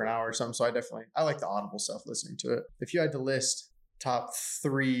pool for an hour or something. So I like the Audible stuff, listening to it. If you had to list top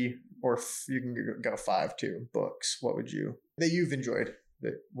 3, or you can go 5 too, books, what would you, that you've enjoyed,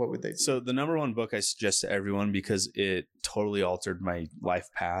 what would they be? So the number one book I suggest to everyone, because it totally altered my life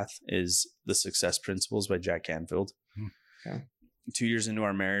path, is The Success Principles by Jack Canfield. Okay. 2 years into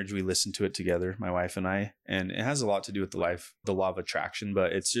our marriage, we listened to it together, my wife and I, and it has a lot to do with the law of attraction,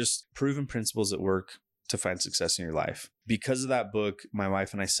 but it's just proven principles that work to find success in your life. Because of that book, my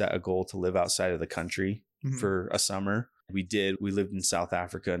wife and I set a goal to live outside of the country for a summer. We lived in South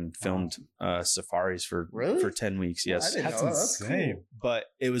Africa and filmed safaris for 10 weeks. Yes. I didn't know that. That's cool. But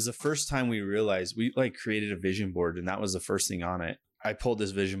it was the first time we realized we like created a vision board, and that was the first thing on it. I pulled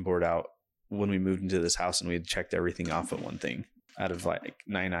this vision board out when we moved into this house, and we had checked everything off at one thing out of like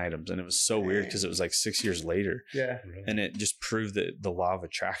 9 items. And it was so weird because it was like 6 years later. Yeah. And it just proved that the law of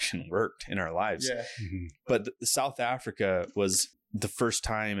attraction worked in our lives. Yeah. But South Africa was the first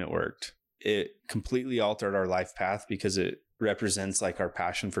time it worked. It completely altered our life path because it represents like our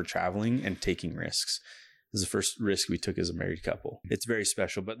passion for traveling and taking risks. It was the first risk we took as a married couple. It's very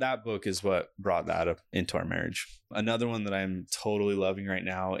special, but that book is what brought that up into our marriage. Another one that I'm totally loving right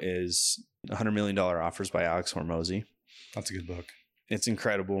now is $100 Million Offers by Alex Hormozy. That's a good book. It's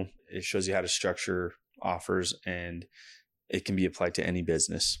incredible. It shows you how to structure offers, and it can be applied to any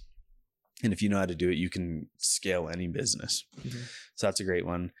business. And if you know how to do it, you can scale any business. So that's a great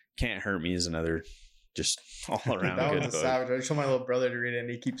one. Can't Hurt Me is another just all around that good was a book. savage. I told my little brother to read it, and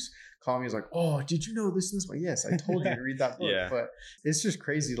he keeps calling me. He's like, "Oh, did you know this and this?" Like, yes, I told you to read that book. Yeah. But it's just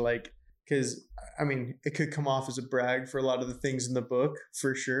crazy, like, because I mean, it could come off as a brag for a lot of the things in the book,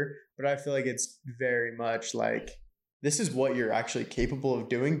 for sure. But I feel like it's very much like, this is what you're actually capable of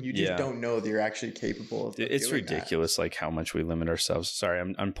doing. You just don't know that you're actually capable of It's doing ridiculous, like how much we limit ourselves. Sorry,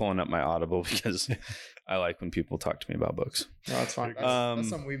 I'm pulling up my Audible because I like when people talk to me about books. No, that's fine. That's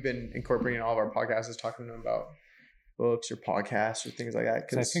something we've been incorporating in all of our podcasts, is talking to them about books or podcasts or things like that.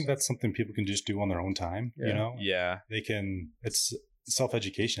 Because I think that's something people can just do on their own time. You know, they can. It's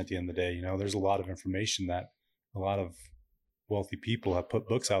self-education at the end of the day. You know, there's a lot of information that a lot of wealthy people have put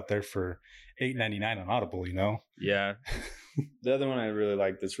books out there for $8.99 on Audible, you know? Yeah. The other one I really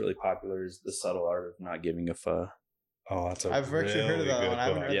like that's really popular is The Subtle Art of Not Giving a Fuck. Oh, that's a I've actually heard of that one. I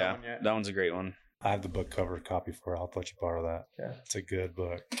haven't read that one yet. That one's a great one. I have the book cover copy for it. I'll let you borrow that. Yeah. It's a good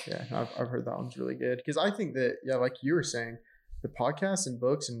book. Yeah, I've heard that one's really good. Because I think that, like you were saying, the podcasts and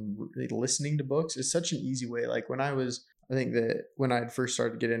books and listening to books is such an easy way. Like I think that when I had first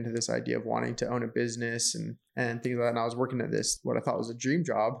started to get into this idea of wanting to own a business and things like that, and I was working at this, what I thought was a dream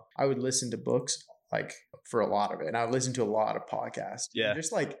job, I would listen to books like for a lot of it. And I would listen to a lot of podcasts. Yeah. And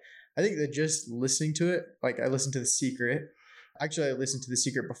just like, I think that just listening to it, like I listened to The Secret. Actually, I listened to The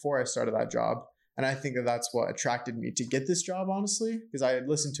Secret before I started that job. And I think that that's what attracted me to get this job, honestly, because I had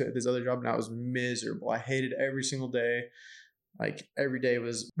listened to it, this other job, and I was miserable. I hated every single day. Like every day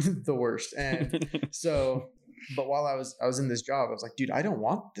was the worst. And so, but while I was in this job, I was like, dude, I don't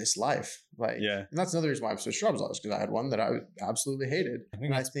want this life. Like, and that's another reason why I switched jobs, because I had one that I absolutely hated.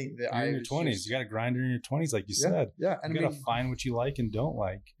 I think that in your 20s, you got to grind in your 20s, like you said. Yeah. And you got to find what you like and don't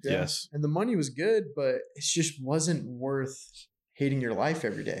like. Yeah. Yes. And the money was good, but it just wasn't worth hating your life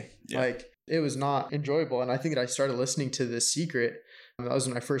every day. Yeah. Like it was not enjoyable. And I think that I started listening to The Secret. And that was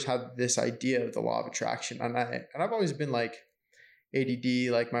when I first had this idea of the law of attraction. And I've always been like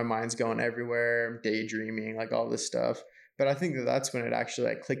ADD, like my mind's going everywhere, I'm daydreaming, like all this stuff. But I think that that's when it actually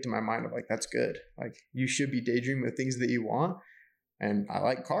like clicked in my mind of like, that's good. Like you should be daydreaming with things that you want. And I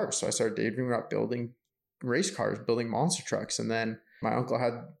like cars. So I started daydreaming about building race cars, building monster trucks. And then my uncle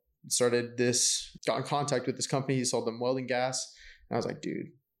got in contact with this company. He sold them welding gas. And I was like, dude,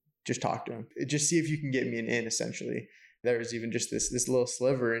 just talk to him. Just see if you can get me an in, essentially. There was even just this little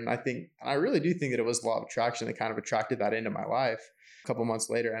sliver. And I really do think that it was the law of attraction that kind of attracted that into my life. A couple months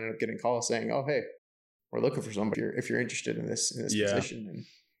later, I ended up getting calls saying, oh, hey, we're looking for somebody if you're interested in this position. And,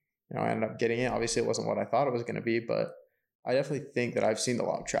 I ended up getting it. Obviously, it wasn't what I thought it was going to be, but I definitely think that I've seen the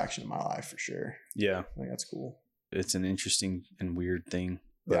law of attraction in my life for sure. Yeah. I think that's cool. It's an interesting and weird thing.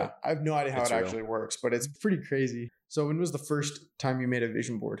 Yeah. I have no idea how it actually works, but it's pretty crazy. So when was the first time you made a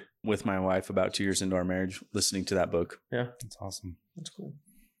vision board? With my wife about 2 years into our marriage, listening to that book. Yeah. That's awesome. That's cool.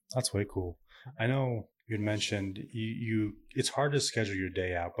 That's way cool. I know you had mentioned it's hard to schedule your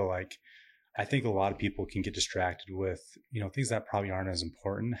day out, but like, I think a lot of people can get distracted with, things that probably aren't as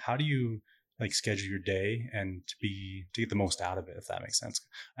important. How do you like schedule your day and to get the most out of it, if that makes sense?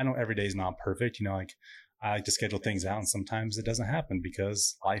 I know every day is not perfect. Like I like to schedule things out and sometimes it doesn't happen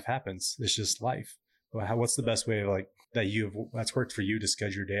because life happens. It's just life. But what's the best way that's worked for you to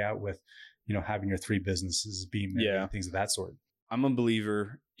schedule your day out with, having your 3 businesses, being married, things of that sort? I'm a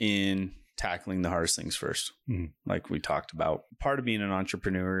believer in tackling the hardest things first. Like we talked about. Part of being an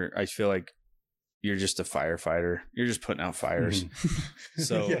entrepreneur, I feel like you're just a firefighter. You're just putting out fires.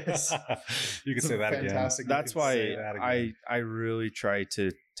 So yes. You can say that again. That's why I really try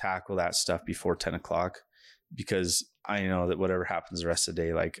to tackle that stuff before 10 o'clock, because I know that whatever happens the rest of the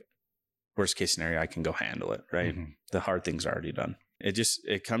day, like worst case scenario, I can go handle it. Right. Mm-hmm. The hard things are already done.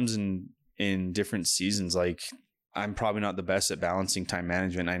 It comes in different seasons. Like I'm probably not the best at balancing time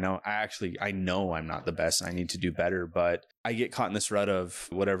management. I know I'm not the best and I need to do better, but I get caught in this rut of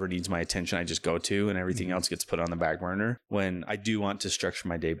whatever needs my attention, I just go to, and everything else gets put on the back burner when I do want to structure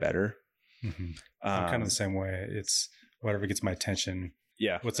my day better. Mm-hmm. I'm kind of the same way. It's whatever gets my attention.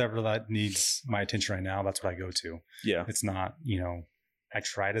 Yeah. Whatever that needs my attention right now, that's what I go to. Yeah. It's not, I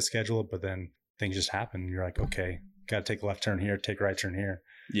try to schedule it, but then things just happen. You're like, okay, got to take a left turn here, take a right turn here.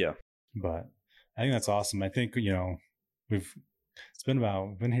 Yeah. But I think that's awesome. I think, we've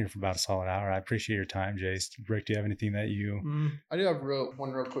been here for about a solid hour. I appreciate your time, Jace. Rick, do you have anything that you... I do have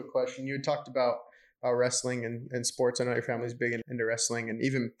one real quick question. You had talked about wrestling and sports. I know your family's big into wrestling and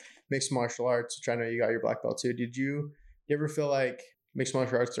even mixed martial arts, which I know you got your black belt too. Did you ever feel like mixed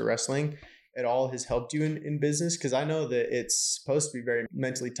martial arts or wrestling at all has helped you in business? Because I know that it's supposed to be very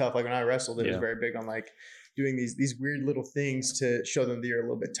mentally tough. Like when I wrestled, it was very big on like doing these weird little things to show them that you're a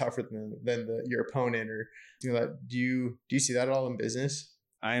little bit tougher than your opponent, or do you see that at all in business?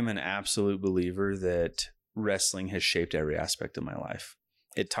 I am an absolute believer that wrestling has shaped every aspect of my life.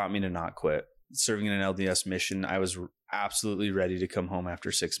 It taught me to not quit. Serving in an LDS mission, I was absolutely ready to come home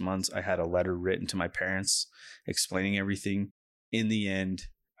after 6 months. I had a letter written to my parents explaining everything. In the end,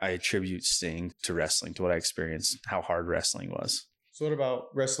 I attribute staying to wrestling, to what I experienced, how hard wrestling was. So what about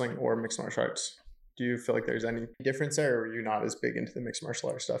wrestling or mixed martial arts? Do you feel like there's any difference there, or were you not as big into the mixed martial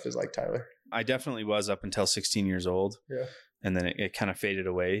arts stuff as like Tyler? I definitely was up until 16 years old. Yeah. And then it kind of faded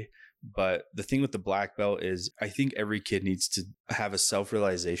away. But the thing with the black belt is I think every kid needs to have a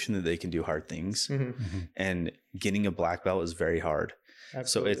self-realization that they can do hard things. Mm-hmm. And getting a black belt is very hard.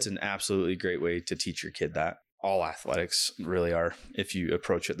 Absolutely. So it's an absolutely great way to teach your kid that. All athletics really are, if you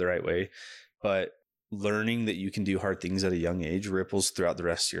approach it the right way. But learning that you can do hard things at a young age ripples throughout the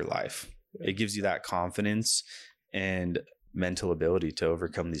rest of your life. It gives you that confidence and mental ability to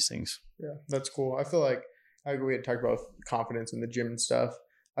overcome these things. Yeah, that's cool. I feel like we had talked about confidence in the gym and stuff.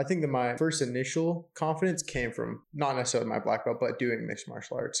 I think that my first initial confidence came from not necessarily my black belt, but doing mixed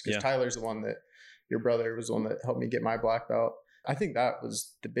martial arts. Because Tyler's the one that, your brother was the one that helped me get my black belt. I think that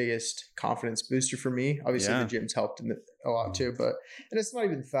was the biggest confidence booster for me. Obviously, the gym's helped a lot too. And it's not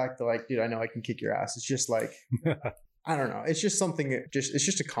even the fact that like, dude, I know I can kick your ass. It's just like... I don't know. It's just something, it's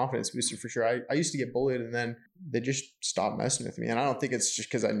just a confidence booster for sure. I used to get bullied and then they just stopped messing with me. And I don't think it's just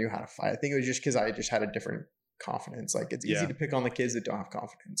because I knew how to fight. I think it was just because I just had a different confidence. Like it's easy to pick on the kids that don't have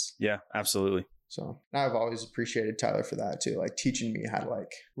confidence. Yeah, absolutely. So I've always appreciated Tyler for that too. Like teaching me how to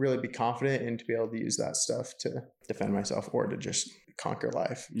like really be confident and to be able to use that stuff to defend myself or to just conquer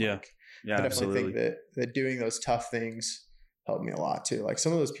life. Yeah. Like, yeah, I definitely think that doing those tough things helped me a lot too. Like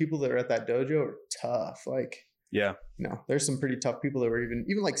some of those people that are at that dojo are tough. Like, yeah, there's some pretty tough people that were even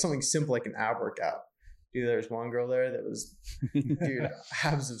like something simple like an ab workout. Dude, there's one girl there that was, dude,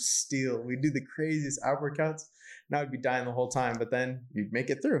 abs of steel. We'd do the craziest ab workouts and I would be dying the whole time, but then you'd make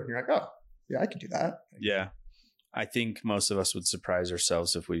it through. And you're like, oh, yeah, I could do that. Yeah. I think most of us would surprise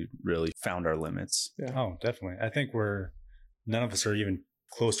ourselves if we really found our limits. Yeah. Oh, definitely. I think none of us are even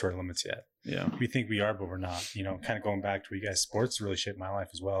close to our limits yet. Yeah. We think we are, but we're not. Kind of going back to you guys, sports really shaped my life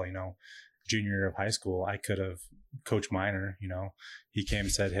as well. junior year of high school, I could have Coach Minor, he came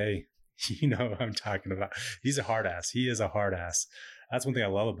and said, hey, you know what I'm talking about. He's a hard ass. He is a hard ass. That's one thing I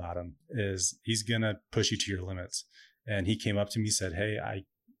love about him is he's going to push you to your limits. And he came up to me, said, hey,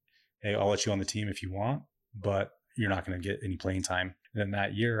 I'll let you on the team if you want, but you're not going to get any playing time. And then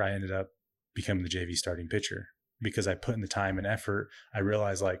that year I ended up becoming the JV starting pitcher because I put in the time and effort. I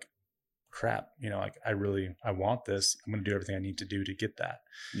realized like, crap, I want this. I'm going to do everything I need to do to get that.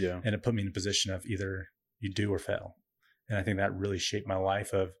 Yeah. And it put me in a position of either you do or fail. And I think that really shaped my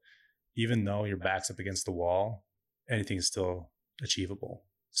life of even though your back's up against the wall, anything is still achievable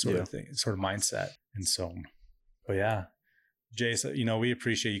sort of thing, sort of mindset. And so, but yeah, Jace, we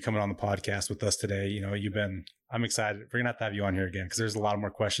appreciate you coming on the podcast with us today. I'm excited. We're going to have you on here again because there's a lot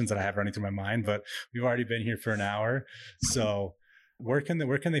more questions that I have running through my mind, but we've already been here for an hour. So where can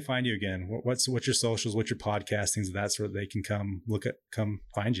they find you again? What's your socials, what's your podcast, things of that sort, they can come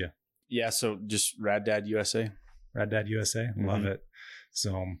find you? Yeah. So just Rad Dad USA. Rad Dad USA. Love it.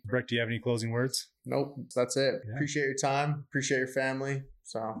 So Breck, do you have any closing words? Nope. That's it. Yeah. Appreciate your time. Appreciate your family.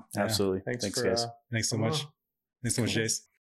 So absolutely. Thanks guys. Thanks so much. Thanks so much, Jace.